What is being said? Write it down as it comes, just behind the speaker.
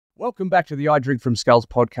Welcome back to the I Drink From Skulls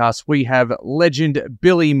podcast. We have legend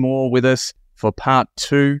Billy Moore with us for part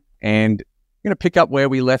 2, and we're going to pick up where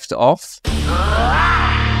we left off. Let's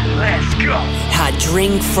go. I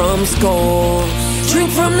drink from skulls,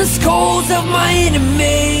 drink from the skulls of my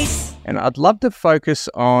enemies. And I'd love to focus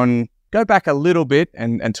on, go back a little bit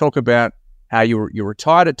and talk about how you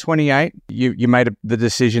retired at 28. You made the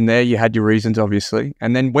decision there. You had your reasons, obviously,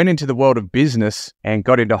 and then went into the world of business and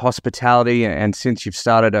got into hospitality. And since you've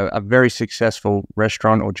started a very successful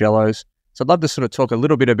restaurant or Jello's. So I'd love to sort of talk a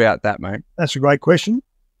little bit about that, mate. That's a great question.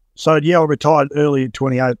 So, yeah, I retired early at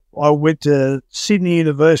 28. I went to Sydney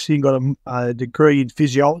University and got a degree in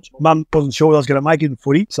physiology. Mum wasn't sure I was going to make it in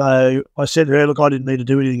footy. So I said to her, look, I didn't need to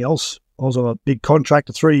do anything else. I was on a big contract,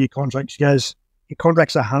 a 3-year contract. She goes, your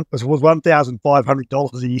contract's was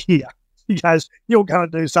 $1,500 a year. She goes, you're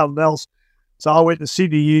going to do something else. So I went to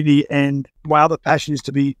Sydney Uni, and my other passion is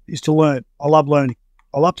to learn. I love learning.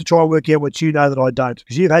 I love to try and work out what you know that I don't,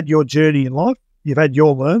 because you've had your journey in life. You've had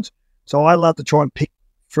your learns. So I love to try and pick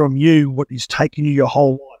from you what is taking you your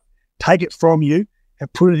whole life. Take it from you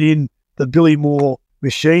and put it in the Billy Moore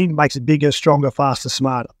machine, makes it bigger, stronger, faster,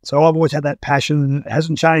 smarter. So I've always had that passion, and it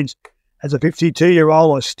hasn't changed. As a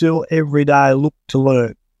 52-year-old, I still every day look to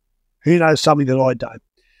learn. Who knows something that I don't?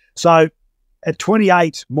 So at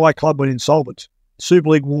 28, my club went insolvent. Super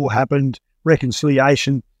League war happened,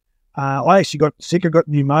 reconciliation. I actually got sick. I got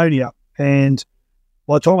pneumonia. And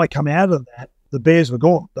by the time I come out of that, the Bears were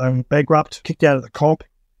gone. They were bankrupt, kicked out of the comp.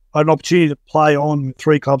 I had an opportunity to play on with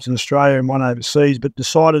 3 clubs in Australia and 1 overseas, but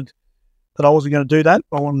decided that I wasn't going to do that.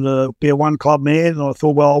 I wanted to be a one-club man, and I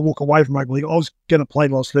thought, well, I'll walk away from rugby league. I was going to play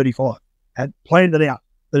till I was 35. Had planned it out,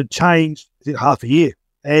 but it changed within half a year.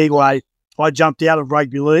 Anyway, I jumped out of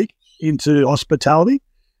rugby league into hospitality.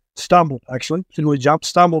 Stumbled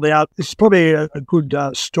out. This is probably a good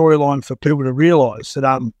storyline for people to realise that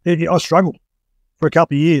I struggled for a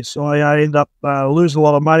couple of years. I ended up losing a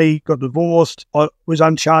lot of money, got divorced. I was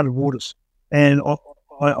uncharted waters, and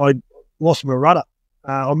I lost my rudder.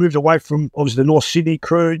 I moved away from, obviously, the North Sydney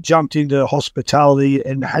crew, jumped into hospitality,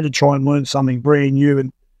 and had to try and learn something brand new.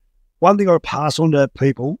 And one thing I would pass on to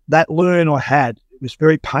people, that learn I had, it was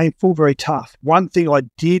very painful, very tough. One thing I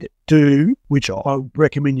did do, which I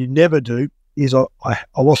recommend you never do, is I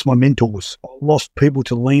lost my mentors. I lost people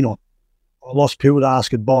to lean on. I lost people to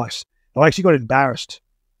ask advice. I actually got embarrassed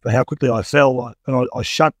for how quickly I fell, and I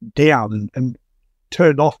shut down and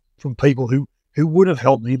turned off from people who would have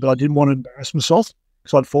helped me, but I didn't want to embarrass myself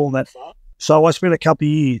because I'd fallen that far. So I spent a couple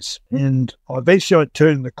of years, and eventually I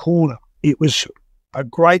turned the corner. It was a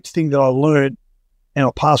great thing that I learned, and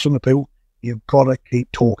I'll pass on to people. You've got to keep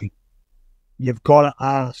talking. You've got to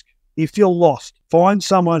ask. If you're lost, find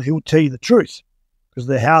someone who will tell you the truth, because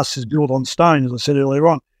the house is built on stone, as I said earlier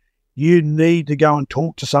on. You need to go and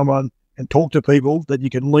talk to someone and talk to people that you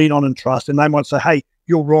can lean on and trust, and they might say, hey,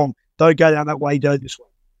 you're wrong. Don't go down that way, go this way.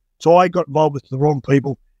 So I got involved with the wrong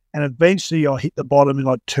people, and eventually I hit the bottom, and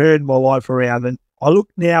I turned my life around. And I look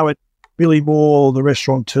now at Billy Moore, the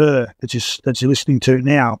restaurateur that you're listening to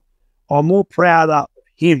now. I'm more proud of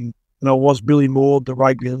him than I was Billy Moore, the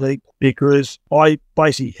rugby league, because I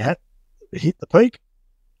basically had hit the peak,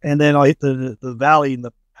 and then I hit the valley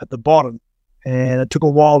at the bottom, and it took a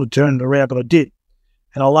while to turn it around, but I did.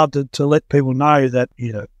 And I love to let people know that,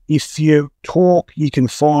 if you talk, you can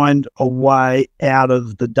find a way out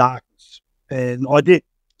of the darkness. And I did.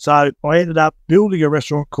 So I ended up building a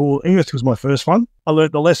restaurant called Earth, was my first one. I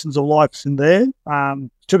learned the lessons of life in there.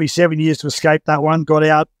 It took me 7 years to escape that one. Got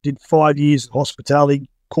out, did 5 years in hospitality,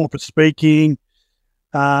 corporate speaking,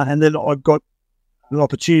 and then I got an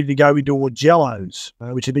opportunity to go into Jello's,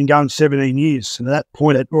 which had been going 17 years. And at that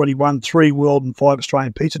point, I'd already won 3 world and 5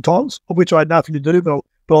 Australian pizza titles, of which I had nothing to do, but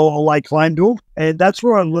I'll lay claim to them. And that's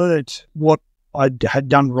where I learned what I had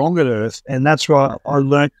done wrong at Earth, and that's where I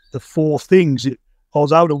learned the 4 things. I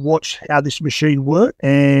was able to watch how this machine worked,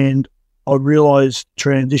 and I realised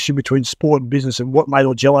transition between sport and business and what made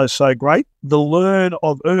Jello's so great. The learn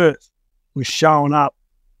of Earth was showing up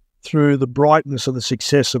through the brightness of the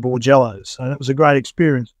success of Jello's. And it was a great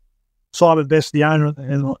experience. Simon Best, the owner,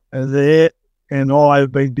 and I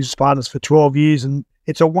have been business partners for 12 years, and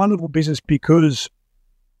it's a wonderful business because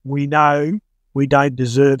we know we don't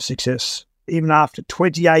deserve success. Even after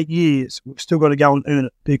 28 years, we've still got to go and earn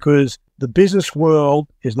it, because the business world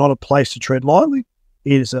is not a place to tread lightly.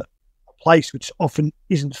 It is a place which often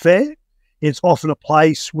isn't fair. It's often a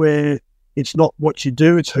place where it's not what you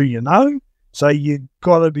do, it's who you know. So you've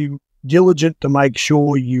got to be diligent to make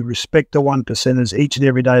sure you respect the 1%ers each and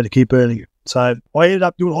every day to keep earning it. So I ended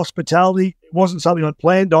up doing hospitality. It wasn't something I'd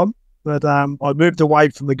planned on, but I moved away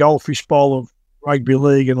from the goldfish bowl of rugby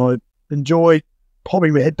league, and I enjoy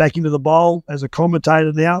popping my head back into the bowl as a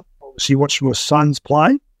commentator now. Obviously, watching my sons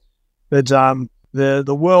play, but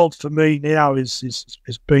the world for me now is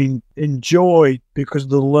been enjoyed because of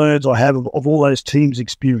the learns I have of all those teams'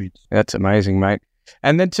 experience. That's amazing, mate.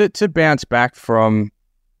 And then to bounce back from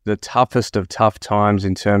the toughest of tough times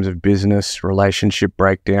in terms of business, relationship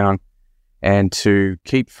breakdown, and to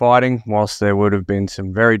keep fighting whilst there would have been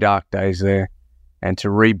some very dark days there, and to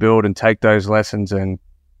rebuild and take those lessons and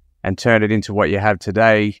turn it into what you have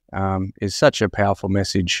today is such a powerful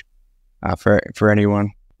message for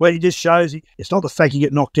anyone. Well, it just shows it's not the fact you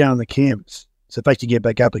get knocked down on the canvas. It's the fact you get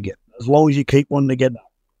back up again. As long as you keep wanting to get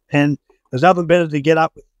up. And there's nothing better to get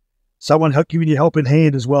up with someone giving you a helping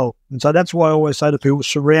hand as well. And so that's why I always say to people,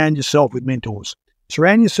 surround yourself with mentors.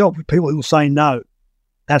 Surround yourself with people who will say, no,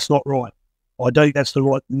 that's not right. I don't think that's the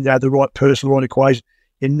right person, the right equation.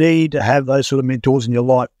 You need to have those sort of mentors in your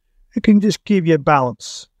life who can just give you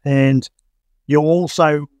balance. And you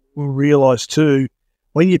also will realise too,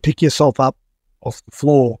 when you pick yourself up off the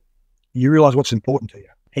floor, you realise what's important to you.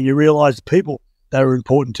 And you realise the people that are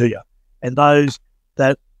important to you. And those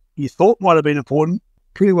that you thought might have been important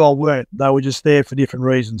pretty well weren't. They were just there for different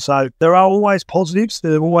reasons. So there are always positives.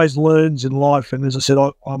 There are always learns in life. And as I said,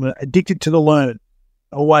 I'm addicted to the learn.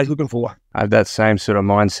 Always looking for one. I have that same sort of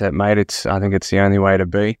mindset, mate. I think it's the only way to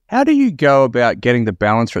be. How do you go about getting the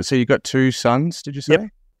balance right? So you've got 2 sons, did you say? Yep.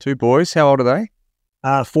 2 boys. How old are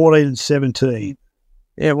they? 14 and 17.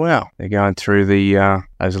 Yeah, wow. They're going through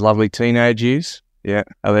those lovely teenage years. Yeah.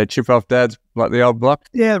 Are they chip off dads like the old block?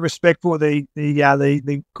 Yeah, respectful. The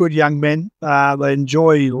good young men. They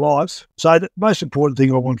enjoy life. So the most important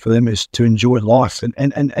thing I want for them is to enjoy life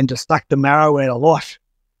and to suck the marrow out of life.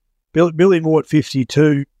 Billy Moore at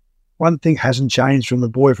 52, one thing hasn't changed from the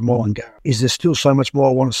boy from Mullingar is there's still so much more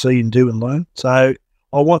I want to see and do and learn. So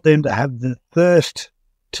I want them to have the thirst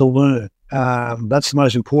to learn. That's the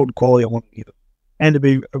most important quality I want to give them. And to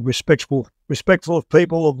be respectful of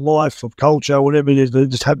people, of life, of culture, whatever it is. They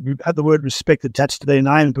just have the word respect attached to their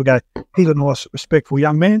name and people go, he's a nice, respectful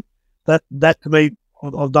young man. That to me,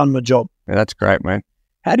 I've done my job. Yeah, that's great, man.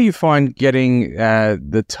 How do you find getting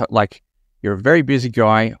you're a very busy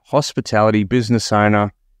guy, hospitality, business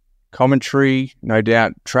owner, commentary, no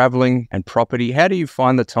doubt, traveling and property. How do you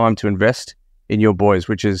find the time to invest in your boys,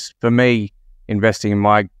 which is, for me, investing in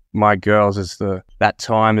my girls is that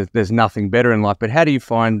time. There's nothing better in life. But how do you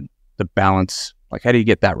find the balance? Like, how do you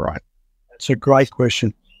get that right? That's a great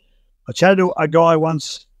question. I chatted to a guy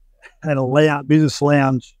once at a business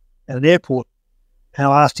lounge at an airport, and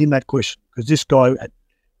I asked him that question because this guy was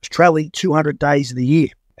traveling 200 days of the year.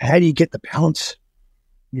 How do you get the balance?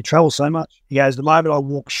 You travel so much. He goes, the moment I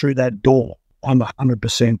walk through that door, I'm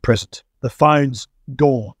 100% present. The phone's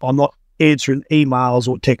gone. I'm not answering emails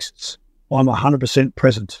or texts. I'm 100%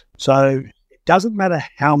 present. So it doesn't matter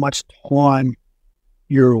how much time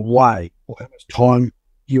you're away or how much time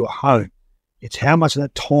you're home. It's how much of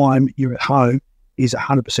that time you're at home is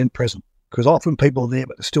 100% present. Because often people are there,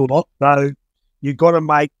 but they're still not. So you've got to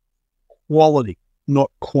make quality, not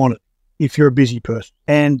quantity, if you're a busy person.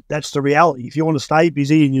 And that's the reality. If you want to stay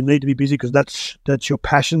busy and you need to be busy because that's your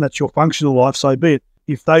passion, that's your functional life, so be it.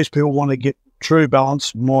 If those people want to get true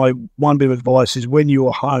balance, my one bit of advice is when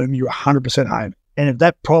you're home, you're 100% home. And if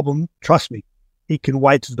that problem, trust me, it can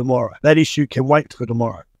wait till tomorrow. That issue can wait for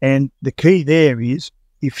tomorrow. And the key there is,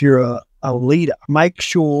 if you're a leader, make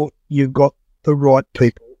sure you've got the right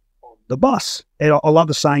people on the bus. And I love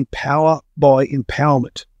the saying, power by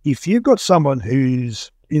empowerment. If you've got someone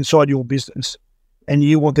who's inside your business and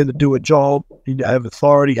you want them to do a job, you have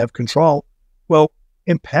authority, have control, well,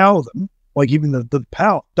 empower them by giving them the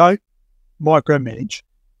power. Don't micromanage.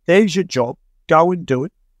 There's your job. Go and do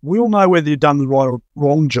it. We'll know whether you've done the right or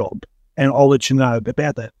wrong job, and I'll let you know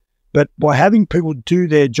about that. But by having people do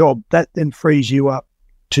their job, that then frees you up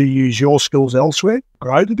to use your skills elsewhere,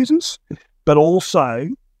 grow the business, but also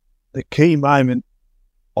the key moment,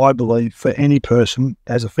 I believe, for any person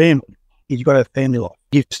as a family, is you've got to have family life,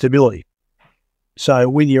 give stability. So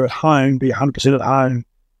when you're at home, be 100% at home,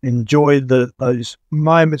 enjoy those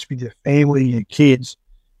moments with your family, your kids,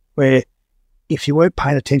 where if you weren't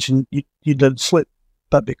paying attention, you'd slip.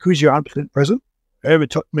 But because you're 100% present, however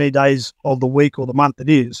many days of the week or the month it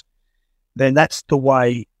is, then that's the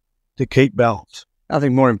way to keep balance.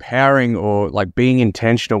 Nothing more empowering or like being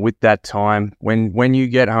intentional with that time. When you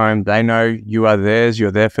get home, they know you are theirs,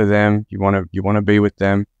 you're there for them, you want to be with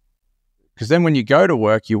them. Because then when you go to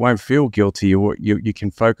work, you won't feel guilty. You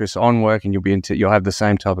can focus on work and you'll have the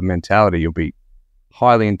same type of mentality. You'll be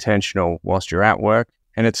highly intentional whilst you're at work.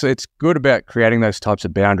 And it's good about creating those types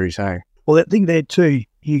of boundaries, hey? Well, that thing there too,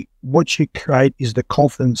 what you create is the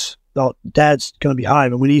confidence that Dad's going to be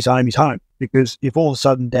home, and when he's home, he's home. Because if all of a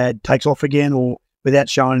sudden Dad takes off again, or without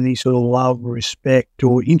showing any sort of love or respect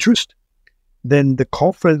or interest, then the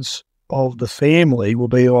confidence of the family will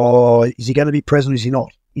be, oh, is he going to be present or is he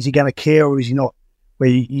not? Is he going to care or is he not? Where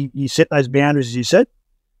you set those boundaries, as you said,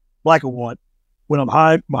 black or white. When I'm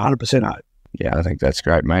home, I'm 100% home. Yeah, I think that's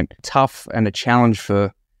great, mate. Tough and a challenge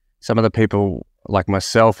for some of the people like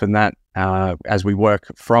myself and that as we work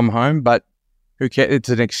from home, but who cares? It's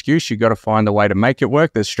an excuse. You've got to find a way to make it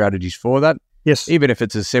work. There's strategies for that. Yes. Even if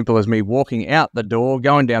it's as simple as me walking out the door,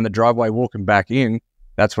 going down the driveway, walking back in,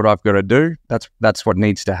 that's what I've got to do. That's what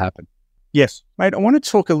needs to happen. Yes. Mate, I want to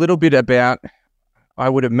talk a little bit about, I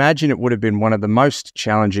would imagine it would have been one of the most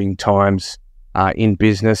challenging times in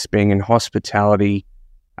business, being in hospitality,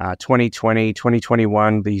 2020,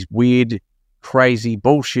 2021, these weird, crazy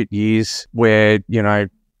bullshit years where, you know,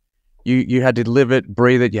 you had to live it,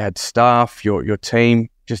 breathe it. You had staff, your team,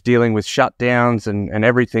 just dealing with shutdowns and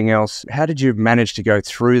everything else. How did you manage to go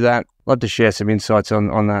through that? I'd love to share some insights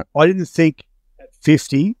on that. I didn't think at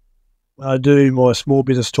 50, when I do my small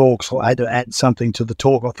business talks, I had to add something to the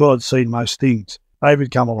talk. I thought I'd seen most things. COVID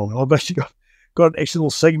come along. I've actually got an extra little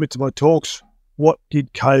segment to my talks. What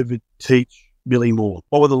did COVID teach Billy Moore?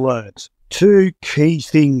 What were the learns? Two key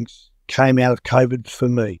things came out of COVID for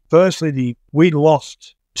me. Firstly, we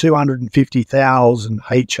lost 250,000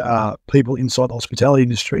 HR people inside the hospitality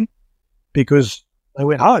industry because they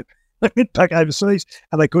went home. They went back overseas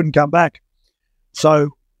and they couldn't come back.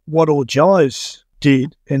 So what all Jello's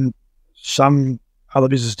did, and some other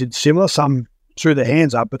businesses did similar, some threw their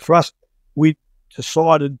hands up, but for us, we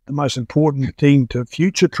decided the most important thing to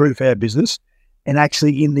future-proof our business, and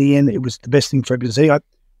actually in the end, it was the best thing for our business anyway,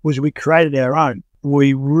 was we created our own.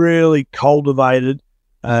 We really cultivated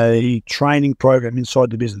a training program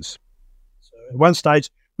inside the business. So at one stage,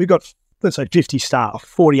 we got, let's say, 50 staff,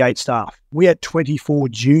 48 staff. We had 24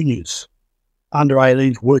 juniors under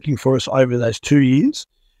 18s working for us over those 2 years.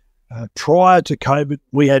 Prior to COVID,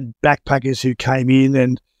 we had backpackers who came in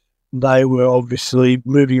and they were obviously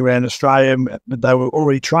moving around Australia, but they were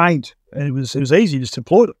already trained, and it was easy just to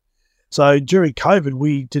employ them. So during COVID,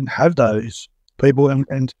 we didn't have those people,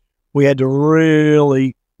 and we had to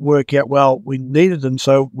really work out, well, we needed them,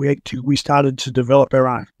 so we started to develop our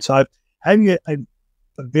own. So having a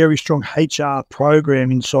very strong HR program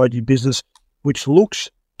inside your business, which looks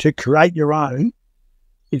to create your own,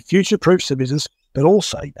 it future-proofs the business, but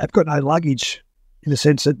also they've got no luggage in the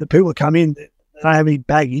sense that the people that come in, they don't have any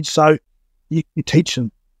baggage, so you teach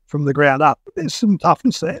them from the ground up. There's some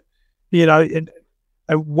toughness there, you know, and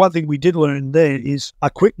one thing we did learn there is a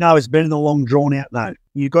quick no is better than a long drawn-out no.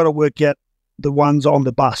 You've got to work out the ones on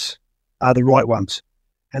the bus are the right ones.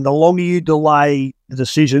 And the longer you delay the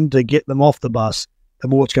decision to get them off the bus, the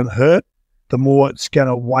more it's going to hurt, the more it's going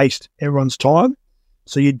to waste everyone's time.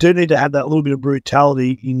 So you do need to have that little bit of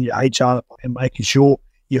brutality in your HR and making sure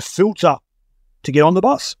you filter to get on the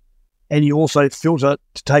bus, and you also filter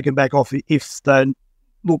to take them back off if they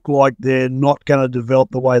look like they're not going to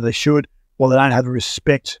develop the way they should, or they don't have the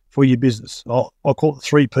respect for your business. I'll call it the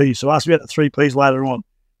 3 Ps. So ask me about the 3 Ps later on.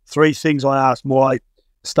 3 things I asked my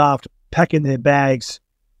staff to pack in their bags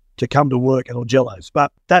to come to work at Jello's.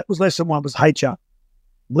 But that was lesson 1, was HR.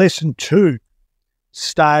 Lesson 2,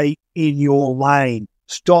 stay in your lane.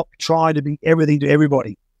 Stop trying to be everything to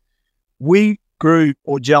everybody. We grew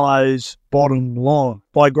Jello's bottom line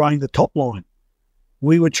by growing the top line.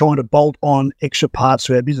 We were trying to bolt on extra parts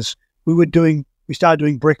to our business. We started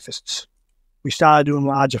doing breakfasts. We started doing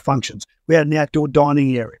larger functions. We had an outdoor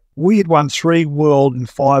dining area. We had won 3 world and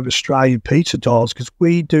 5 Australian pizza titles because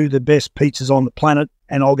we do the best pizzas on the planet,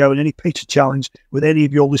 and I'll go in any pizza challenge with any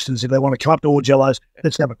of your listeners if they want to come up to Jello's.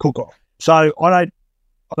 Let's have a cook-off. So I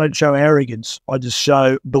don't show arrogance. I just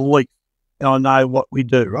show belief, and I know what we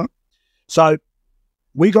do, right? So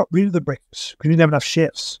we got rid of the breakfast because we didn't have enough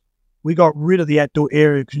chefs. We got rid of the outdoor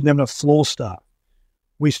area because we didn't have enough floor staff.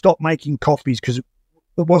 We stopped making coffees because it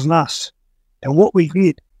wasn't us. And what we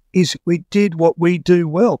did is we did what we do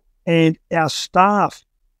well, and our staff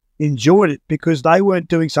enjoyed it because they weren't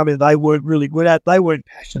doing something they weren't really good at. They weren't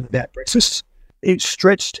passionate about breakfasts. It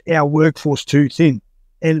stretched our workforce too thin,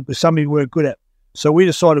 and it was something we weren't good at. So we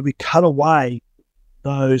decided we cut away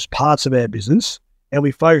those parts of our business and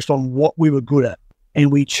we focused on what we were good at,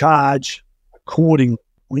 and we charge accordingly.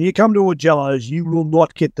 When you come to Jello's, you will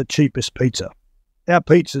not get the cheapest pizza. Our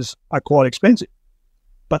pizzas are quite expensive,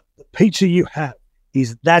 but the pizza you have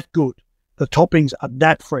is that good. The toppings are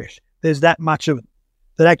that fresh. There's that much of it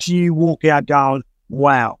that actually you walk out going,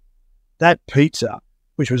 wow, that pizza,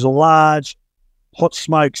 which was a large hot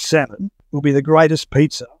smoked salmon, will be the greatest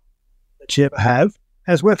pizza that you ever have,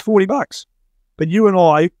 and it's worth $40. But you and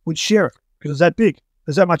I would share it because it's that big.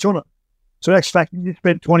 There's that much on it. So next fact, you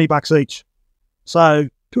spent $20 each. So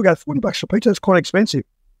people go, $40 for pizza, that's quite expensive.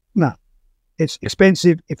 No, it's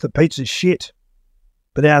expensive if the pizza's shit.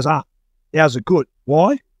 But ours are. Ours are good.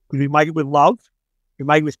 Why? Because we make it with love, we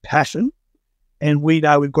make it with passion, and we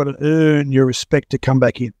know we've got to earn your respect to come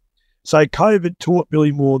back in. So COVID taught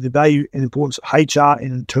Billy Moore the value and importance of HR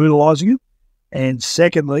and internalising it. And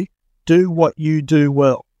secondly, do what you do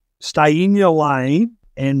well. Stay in your lane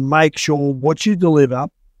and make sure what you deliver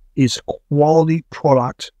is quality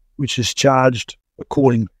product, which is charged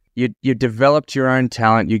accordingly. You developed your own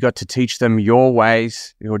talent. You got to teach them your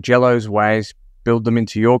ways, your Jello's ways, build them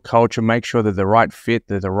into your culture, make sure they're the right fit,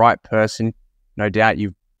 they're the right person. No doubt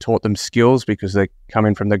you've taught them skills because they're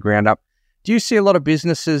coming from the ground up. Do you see a lot of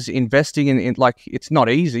businesses investing in like, it's not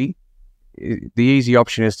easy. The easy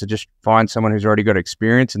option is to just find someone who's already got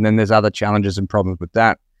experience, and then there's other challenges and problems with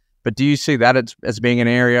that. But do you see that as being an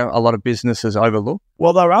area a lot of businesses overlook?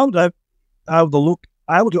 Well, they're able to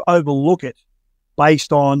overlook it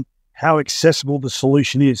based on how accessible the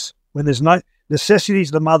solution is. When there's no necessity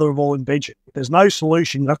is the mother of all invention. If there's no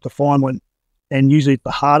solution, you have to find one, and usually it's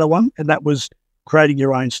the harder one, and that was creating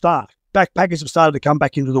your own staff. Backpackers have started to come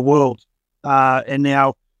back into the world, and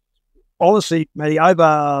now, honestly, maybe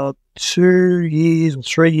over 2 years or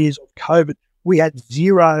 3 years of COVID, we had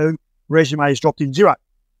 0 resumes dropped in, 0.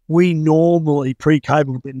 We normally, pre-COVID,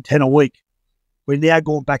 would have been 10 a week. We're now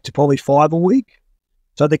going back to probably 5 a week.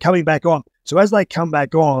 So they're coming back on. So as they come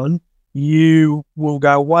back on, you will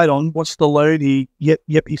go, wait on, what's the load here? Yep.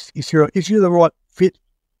 If you're the right fit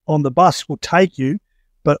on the bus, we'll take you,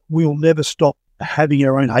 but we'll never stop having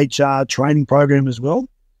our own HR training program as well.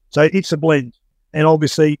 So it's a blend. And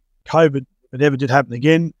obviously, COVID, if it ever did happen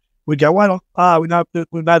again, we'd go, wait on, we know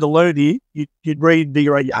the load here. You'd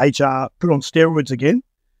reinvigorate your HR, put on steroids again.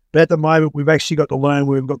 But at the moment, we've actually got to learn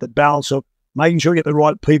where we've got the balance of making sure we get the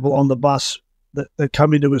right people on the bus that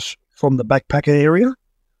come into us from the backpacker area,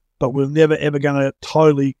 but we're never, ever going to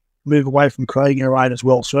totally move away from creating our own as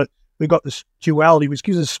well. So we've got this duality, which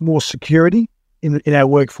gives us more security in our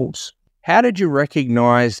workforce. How did you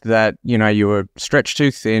recognize that, you were stretched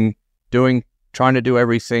too thin, trying to do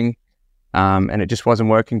everything, and it just wasn't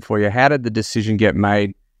working for you? How did the decision get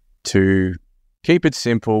made to keep it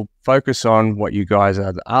simple, focus on what you guys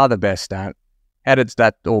are the best at? How did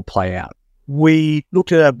that all play out? We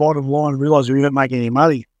looked at our bottom line and realised we weren't making any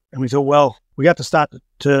money. And we thought, well, we have to start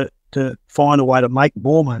to find a way to make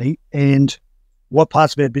more money. And what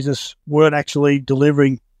parts of our business weren't actually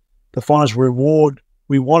delivering the financial reward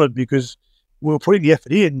we wanted, because we were putting the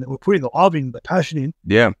effort in, we were putting the love in, the passion in.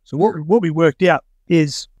 Yeah. So what we worked out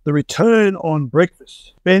is the return on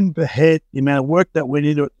breakfast, spend per head, the amount of work that went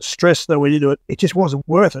into it, the stress that went into it, it just wasn't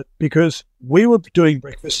worth it, because we were doing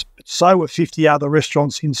breakfast, but so were 50 other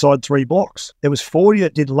restaurants inside 3 blocks. There was 40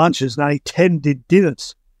 that did lunches and only 10 did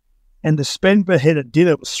dinners. And the spend per head at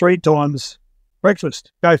dinner was 3 times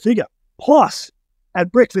breakfast. Go figure. Plus,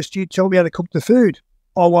 at breakfast, you tell me how to cook the food.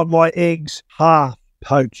 I want my eggs half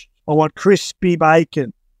poached. I want crispy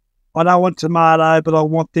bacon. I don't want tomato, but I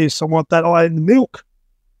want this, I want that. I want milk.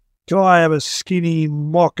 Can I have a skinny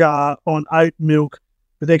mocha on oat milk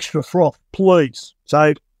with extra froth, please?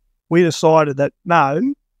 So we decided that,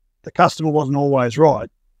 no, the customer wasn't always right.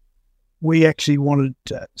 We actually wanted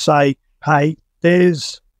to say, hey,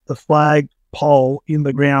 there's the flag pole in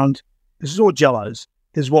the ground. This is all Jello's.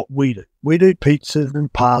 This is what we do. We do pizzas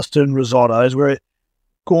and pasta and risottos. We're a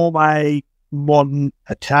gourmet, modern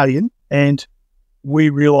Italian, and we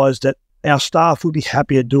realised that our staff would be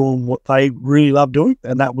happier doing what they really love doing,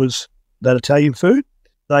 and that was that Italian food.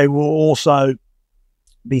 They will also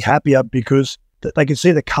be happier because they can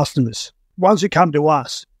see the customers. Ones who come to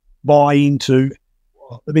us buy into,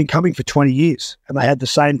 they've been coming for 20 years, and they had the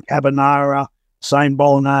same carbonara, same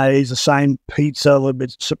bolognese, the same pizza, a little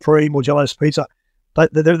bit Supreme or Jello's pizza.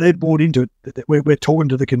 They're bought into it. We're talking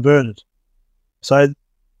to the converted. So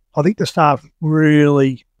I think the staff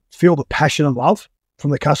really feel the passion and love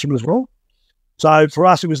from the customer as well. So for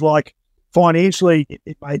us, it was like financially,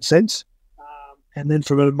 it made sense. And then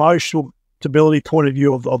from an emotional stability point of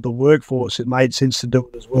view of the workforce, it made sense to do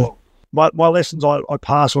it as well. My lessons I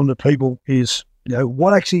pass on to people is,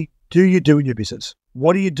 what actually do you do in your business?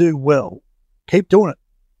 What do you do well? Keep doing it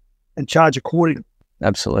and charge accordingly.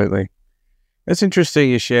 Absolutely. It's interesting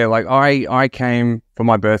you share. Like I came for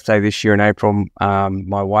my birthday this year in April.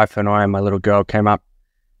 My wife and I and my little girl came up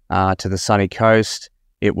to the sunny coast.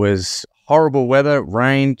 It was horrible weather, it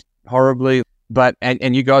rained horribly, but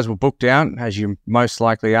and you guys were booked out, as you most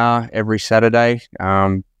likely are, every Saturday.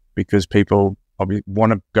 because people probably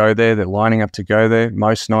want to go there. They're lining up to go there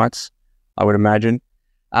most nights, I would imagine.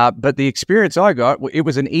 But the experience I got, it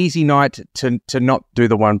was an easy night to not do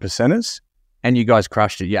the 1%ers, and you guys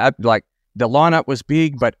crushed it. Yeah, like the lineup was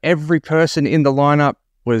big, but every person in the lineup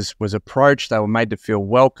was approached. They were made to feel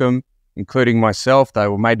welcome, including myself. They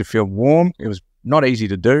were made to feel warm. It was not easy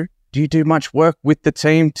to do. Do you do much work with the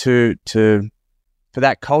team for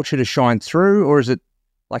that culture to shine through, or is it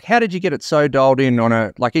like, how did you get it so dialed in on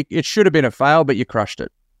it should have been a fail, but you crushed it?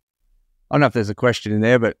 I don't know if there's a question in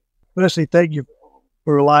there, but Firstly, thank you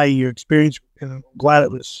for relaying your experience, and I'm glad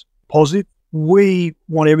it was positive. We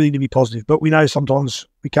want everything to be positive, but we know sometimes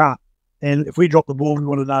we can't. And if we drop the ball, we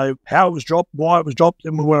want to know how it was dropped, why it was dropped,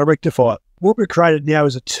 and we want to rectify it. What we've created now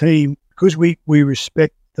is a team, because we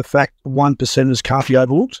respect the fact the 1%ers can't be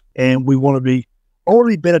overlooked, and we want to be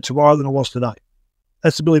already better tomorrow than I was today.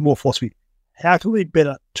 That's the Billy Moore philosophy. How can we be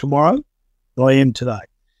better tomorrow than I am today?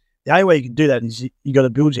 The only way you can do that is you got to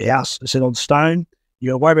build your house set on stone. You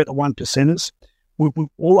got to worry about the 1%ers.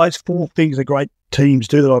 All those 4 things that great teams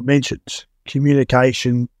do that I've mentioned: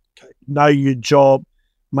 communication, know your job,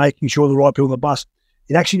 making sure the right people on the bus.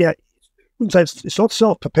 It actually, I wouldn't say it's not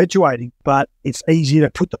self-perpetuating, but it's easier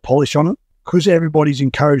to put the polish on it because everybody's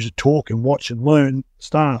encouraged to talk and watch and learn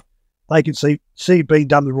staff. They can see it being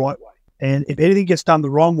done the right way. And if anything gets done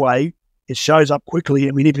the wrong way, it shows up quickly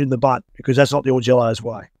and we nip it in the butt because that's not the Augello's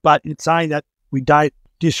way. But it's saying that we don't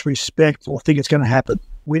disrespect or think it's going to happen.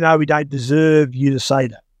 We know we don't deserve you to say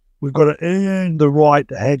that. We've got to earn the right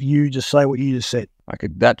to have you just say what you just said.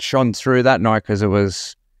 that shone through that night because it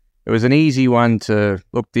was an easy one to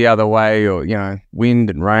look the other way, or, wind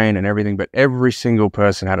and rain and everything, but every single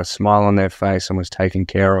person had a smile on their face and was taken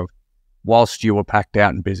care of whilst you were packed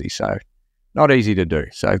out and busy. So not easy to do.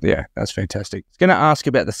 So yeah, that's fantastic. I was going to ask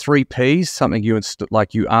about the 3 Ps, something you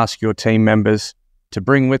ask your team members to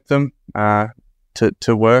bring with them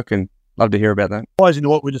to work, and love to hear about that. Ties into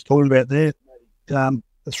what we're just talking about there.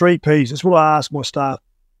 The 3 Ps, that's what I ask my staff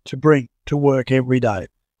to bring to work every day,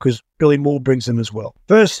 because Billy Moore brings them as well.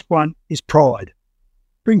 First one is pride.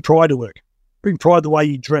 Bring pride to work. Bring pride the way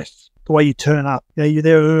you dress, the way you turn up. You're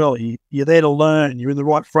there early. You're there to learn. You're in the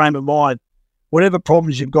right frame of mind. Whatever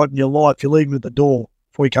problems you've got in your life, you're leaving at the door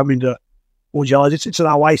before you come into Augello's. It's an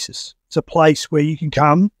oasis. It's a place where you can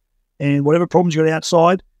come, and whatever problems you've got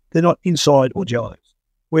outside, they're not inside Augello's.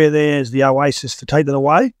 Where there's the oasis to take that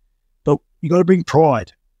away, but you've got to bring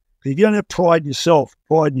pride. If you don't have pride in yourself,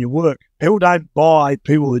 pride in your work, people don't buy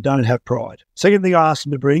people who don't have pride. Second thing I ask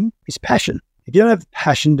them to bring is passion. If you don't have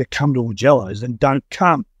passion to come to Augello's, then don't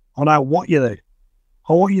come. I don't want you there.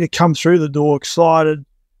 I want you to come through the door excited,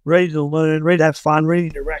 ready to learn, ready to have fun,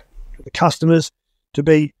 ready to interact with the customers, to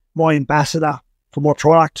be my ambassador for my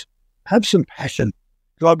product. Have some passion.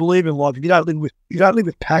 Because I believe in life, if you don't live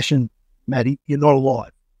with passion, Matty, you're not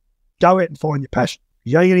alive. Go out and find your passion.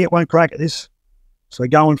 You're only going to get one crack at this. So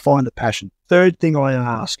go and find the passion. Third thing I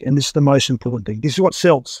ask, and this is the most important thing, this is what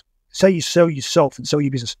sells. Say you sell yourself and sell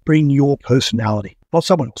your business. Bring your personality, not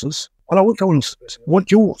someone else's. I don't want someone else's personality. I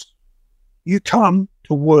want yours. You come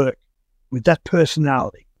to work with that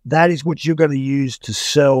personality. That is what you're going to use to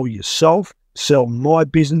sell yourself, sell my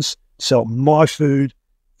business, sell my food.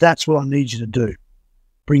 That's what I need you to do.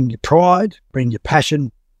 Bring your pride, bring your passion,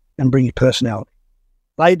 and bring your personality.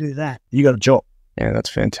 They do that, you got a job. Yeah, that's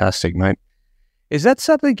fantastic, mate. Is that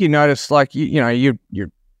something you notice, like, you're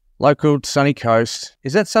local sunny coast,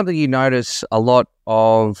 is that something you notice a lot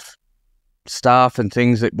of staff and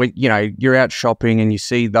things that, when, you're out shopping and you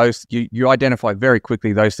see those, you identify very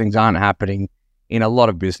quickly those things aren't happening in a lot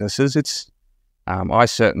of businesses? It's, I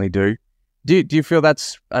certainly do. Do you feel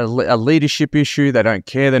that's a leadership issue? They don't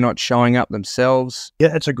care, they're not showing up themselves? Yeah,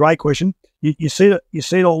 that's a great question. You see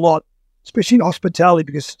it a lot, especially in hospitality,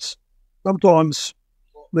 because sometimes,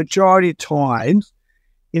 majority of times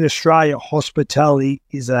in Australia, hospitality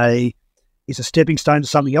is a stepping stone to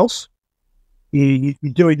something else. You're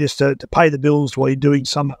doing this to pay the bills while you're doing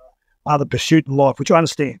some other pursuit in life, which I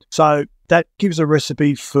understand. So that gives a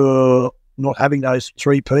recipe for not having those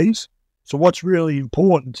 3 Ps. So what's really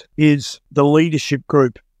important is the leadership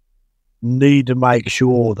group need to make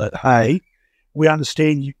sure that, hey, we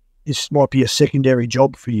understand this might be a secondary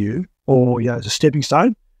job for you, or it's a stepping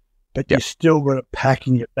stone, but You're still got to pack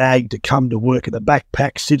in your bag to come to work. In the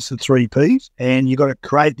backpack sits the 3 Ps, and you've got to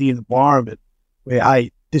create the environment where,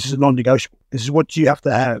 hey, this is a non-negotiable. This is what you have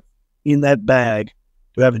to have in that bag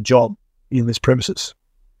to have a job in this premises.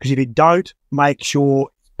 Because if you don't make sure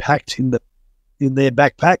it's packed in their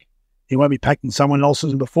backpack, it won't be packed in someone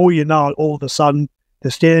else's, and before you know it, all of a sudden,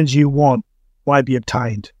 the standards you want won't be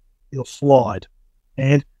obtained. It'll slide.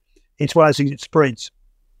 And it's one of those things that spreads.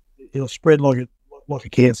 it'll spread like a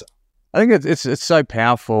cancer. I think it's so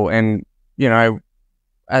powerful, and you know,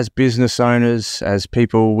 as business owners, as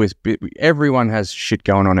people everyone has shit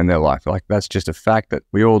going on in their life. Like that's just a fact that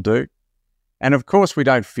we all do, and of course we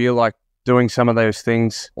don't feel like doing some of those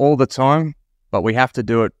things all the time, but we have to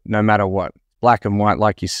do it no matter what. Black and white,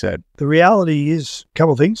 like you said. The reality is a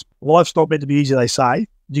couple of things. Life's not meant to be easy, they say.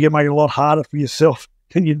 You can make it a lot harder for yourself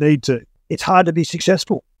than you need to. It's hard to be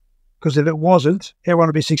successful because if it wasn't, everyone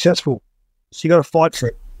would be successful. So you got to fight for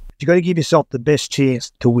it. You got to give yourself the best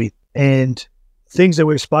chance to win. And things that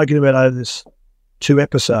we've spoken about over this 2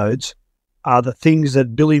 episodes are the things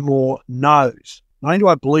that Billy Moore knows. Not only do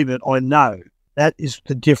I believe it, I know. That is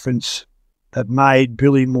the difference that made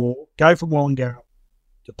Billy Moore go from Wollongong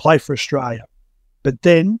to play for Australia, but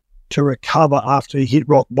then to recover after he hit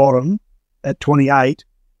rock bottom at 28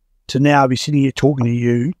 to now be sitting here talking to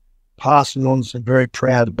you, passing on some very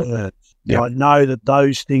proud words. Yeah. I know that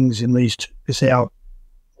those things in these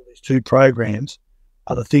 2 programs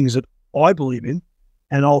are the things that I believe in,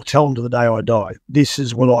 and I'll tell them to the day I die. This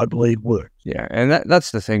is what I believe works. Yeah, and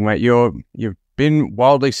that's the thing, mate. You've been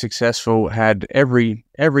wildly successful, had every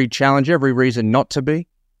challenge, every reason not to be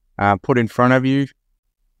put in front of you,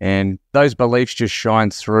 and those beliefs just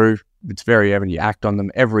shine through. It's very evident. You act on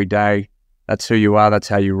them every day. That's who you are. That's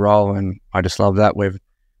how you roll, and I just love that. We're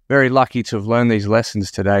very lucky to have learned these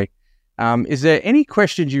lessons today. Is there any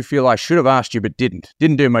questions you feel I should have asked you but didn't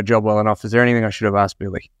do my job well enough? Is there anything I should have asked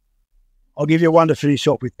Billy? I'll give you one to finish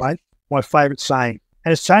off with, mate. My favourite saying.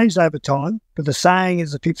 And it's changed over time, but the saying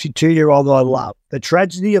is a 52-year-old that I love. The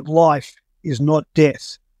tragedy of life is not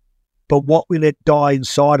death, but what we let die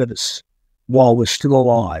inside of us while we're still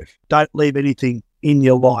alive. Don't leave anything in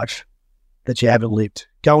your life that you haven't lived.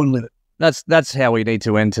 Go and live it. That's how we need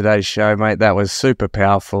to end today's show, mate. That was super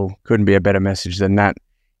powerful. Couldn't be a better message than that.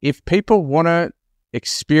 If people want to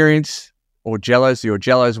experience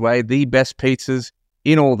Orgello's way, the best pizzas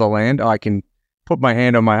in all the land, I can put my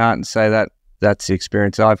hand on my heart and say that that's the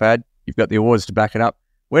experience I've had. You've got the awards to back it up.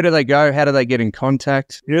 Where do they go? How do they get in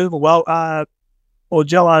contact? Beautiful. Well,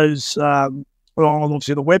 Orgello's,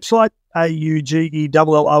 obviously the website,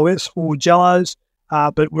 AUGELLOS, Orgello's,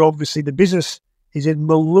 but we're obviously the business is in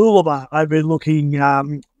Mooloolaba, overlooking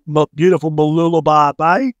beautiful Mooloolaba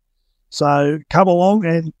Bay. So come along,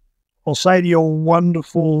 and I'll say to your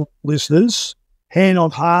wonderful listeners, hand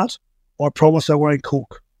on heart, I promise I won't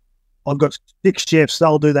cook. I've got 6 chefs,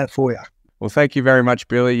 they'll do that for you. Well, thank you very much,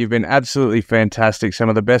 Billy. You've been absolutely fantastic. Some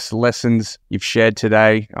of the best lessons you've shared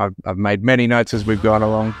today. I've made many notes as we've gone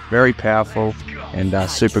along. Very powerful, and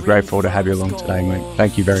super grateful to have you along today, mate.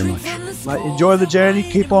 Thank you very much. Mate, enjoy the journey.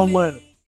 Keep on learning.